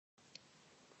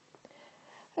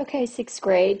Okay, sixth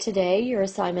grade. Today your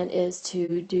assignment is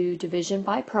to do division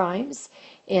by primes.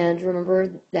 And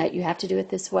remember that you have to do it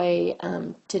this way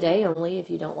today only.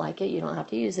 If you don't like it, you don't have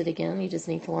to use it again. You just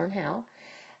need to learn how.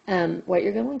 What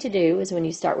you're going to do is when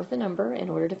you start with a number,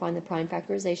 in order to find the prime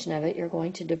factorization of it, you're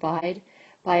going to divide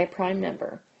by a prime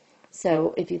number.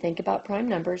 So if you think about prime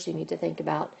numbers, you need to think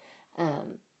about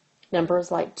numbers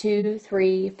like 2,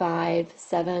 3, 5,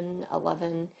 7,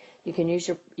 11. You can use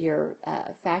your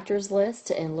factors list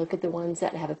and look at the ones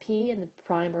that have a P in the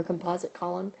prime or composite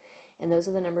column, and those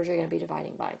are the numbers you're going to be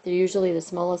dividing by. They're usually the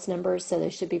smallest numbers, so they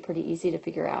should be pretty easy to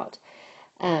figure out.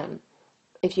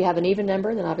 If you have an even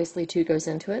number, then obviously 2 goes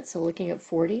into it. So looking at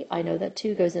 40, I know that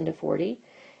 2 goes into 40,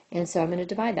 and so I'm going to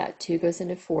divide that. 2 goes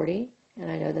into 40,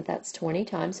 and I know that that's 20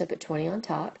 times, so I put 20 on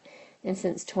top. And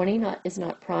since 20 is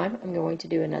not prime, I'm going to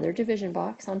do another division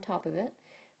box on top of it. And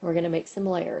we're going to make some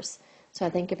layers. So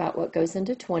I think about what goes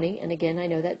into 20, and again, I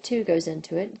know that 2 goes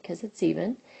into it because it's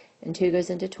even, and 2 goes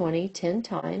into 20 10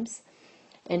 times.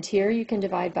 And here you can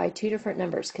divide by 2 different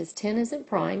numbers because 10 isn't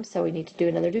prime, so we need to do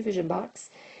another division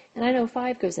box. And I know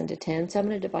 5 goes into 10, so I'm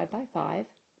going to divide by 5.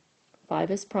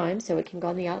 5 is prime, so it can go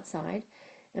on the outside.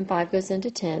 And 5 goes into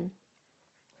 10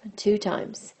 2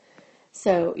 times.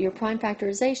 So your prime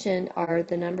factorization are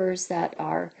the numbers that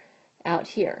are out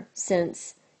here.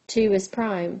 Since 2 is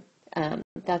prime,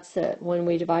 that's when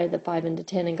we divided the 5 into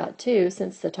 10 and got 2,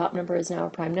 since the top number is now a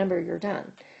prime number, you're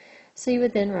done. So you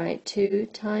would then write 2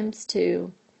 times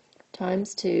 2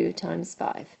 times 2 times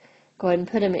 5. Go ahead and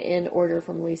put them in order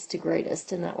from least to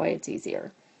greatest, and that way it's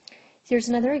easier. Here's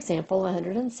another example,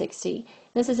 160.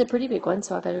 This is a pretty big one,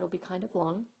 so I bet it'll be kind of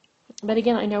long. But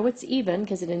again, I know it's even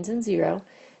because it ends in 0,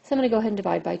 so I'm going to go ahead and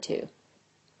divide by 2.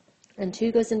 And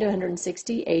 2 goes into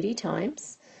 160 80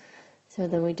 times. So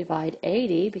then we divide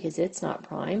 80 because it's not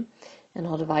prime, and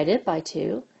I'll divide it by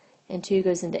 2. And 2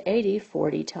 goes into 80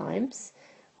 40 times,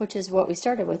 which is what we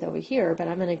started with over here, but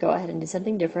I'm going to go ahead and do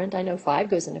something different. I know 5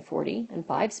 goes into 40, and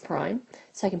 5's prime,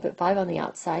 so I can put 5 on the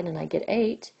outside, and I get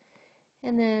 8.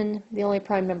 And then the only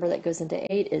prime number that goes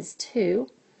into 8 is 2.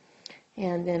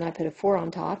 And then I put a 4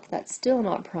 on top. That's still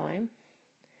not prime.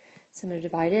 So I'm going to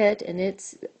divide it, and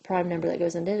its prime number that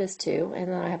goes into it is 2, and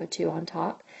then I have a 2 on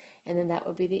top, and then that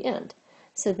would be the end.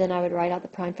 So then I would write out the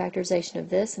prime factorization of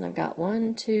this, and I've got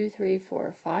 1, 2, 3,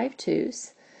 4, 5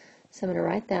 2's. So I'm going to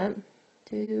write that.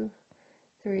 2,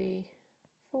 3,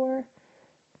 4,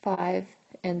 5,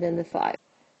 and then the 5.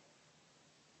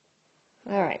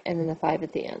 All right, and then the 5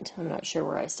 at the end. I'm not sure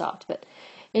where I stopped, but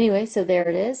anyway, so there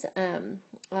it is. I'm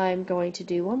going to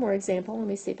do one more example. Let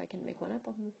me see if I can make one up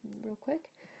real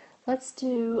quick. Let's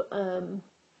do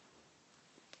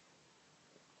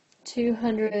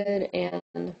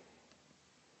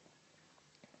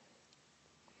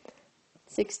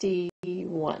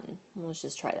 261. Let's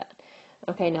just try that.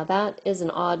 Okay, now that is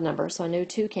an odd number, so I know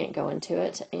 2 can't go into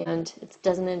it, and it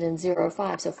doesn't end in 0 or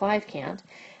 5, so 5 can't.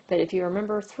 But if you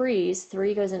remember 3's,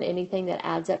 3 goes into anything that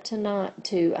adds up to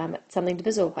something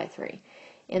divisible by 3.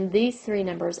 And these 3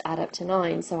 numbers add up to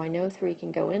 9, so I know 3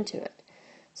 can go into it.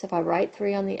 So if I write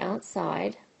 3 on the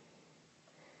outside,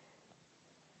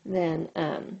 then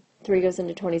 3 goes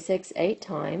into 26 8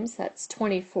 times. That's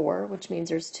 24, which means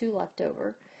there's 2 left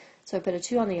over. So I put a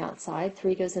 2 on the outside.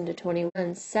 3 goes into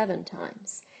 21 7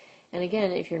 times. And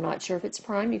again, if you're not sure if it's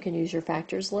prime, you can use your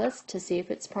factors list to see if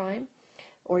it's prime.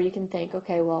 Or you can think,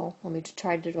 okay, well, let me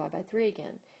try to divide by 3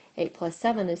 again. 8 plus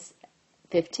 7 is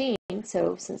 15,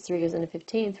 so since 3 goes into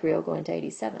 15, 3 will go into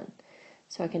 87.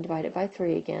 So I can divide it by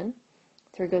 3 again.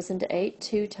 3 goes into 8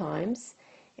 2 times,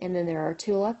 and then there are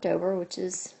 2 left over, which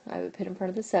is, I would put in front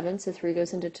of the 7, so 3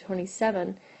 goes into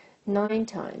 27 9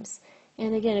 times.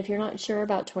 And again, if you're not sure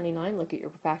about 29, look at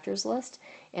your factors list,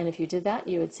 and if you did that,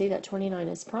 you would see that 29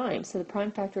 is prime. So the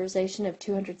prime factorization of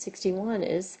 261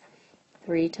 is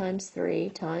 3 times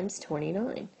 3 times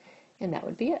 29, and that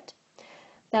would be it.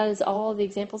 That is all the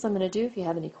examples I'm going to do. If you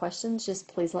have any questions, just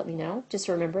please let me know. Just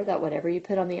remember that whatever you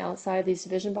put on the outside of these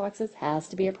division boxes has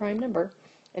to be a prime number,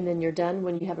 and then you're done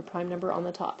when you have a prime number on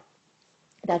the top.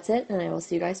 That's it, and I will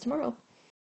see you guys tomorrow.